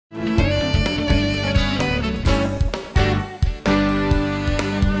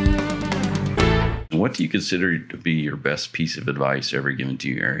What do you consider to be your best piece of advice ever given to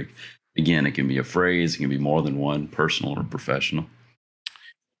you, Eric? Again, it can be a phrase, it can be more than one, personal or professional.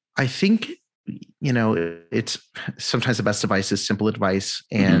 I think, it's sometimes the best advice is simple advice.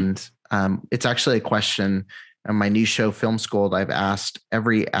 And it's actually a question on my new show, Film School. I've asked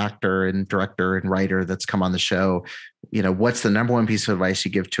every actor and director and writer that's come on the show, what's the number one piece of advice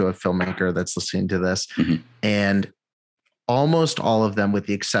you give to a filmmaker that's listening to this? And almost all of them, with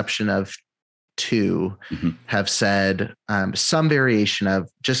the exception of two, have said some variation of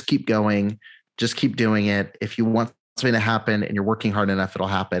just keep going, just keep doing it. If you want something to happen and you're working hard enough, it'll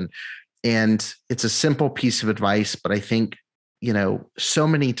happen. And it's a simple piece of advice, but I think, so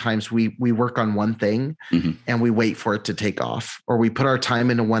many times we work on one thing and we wait for it to take off, or we put our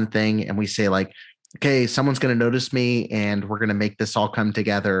time into one thing and we say like, okay, someone's going to notice me and we're going to make this all come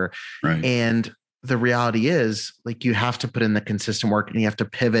together. Right. And the reality is, like, you have to put in the consistent work and you have to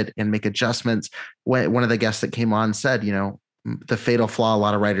pivot and make adjustments. One of the guests that came on said, the fatal flaw a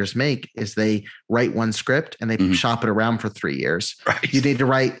lot of writers make is they write one script and they shop it around for 3 years. Right. You need to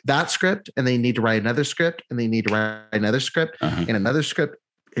write that script, and they need to write another script, and they need to write another script and another script.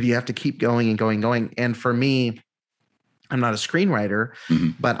 And you have to keep going and going and going. And for me, I'm not a screenwriter,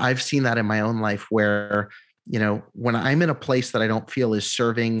 but I've seen that in my own life where, when I'm in a place that I don't feel is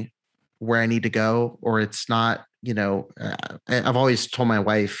serving where I need to go, or it's not, I've always told my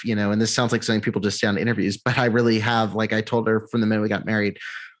wife, and this sounds like something people just say on interviews, but I really have, like I told her from the minute we got married,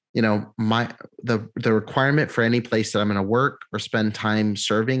 the requirement for any place that I'm going to work or spend time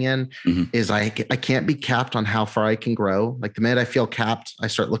serving in is I can't be capped on how far I can grow. Like the minute I feel capped, I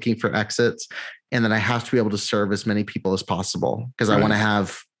start looking for exits, and then I have to be able to serve as many people as possible because I want to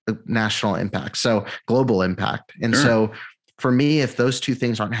have a national impact. So global impact. And so for me, if those two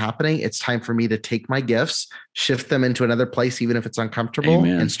things aren't happening, it's time for me to take my gifts, shift them into another place, even if it's uncomfortable,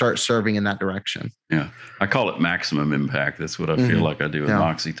 and start serving in that direction. Yeah. I call it maximum impact. That's what I feel like I do with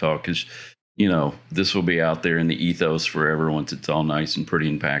MoxieTalk, because, this will be out there in the ethos forever once it's all nice and pretty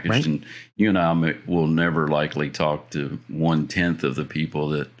and packaged. Right. And you and I will never likely talk to 1/10 of the people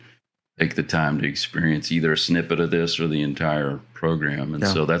that take the time to experience either a snippet of this or the entire program. And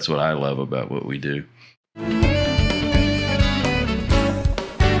so that's what I love about what we do.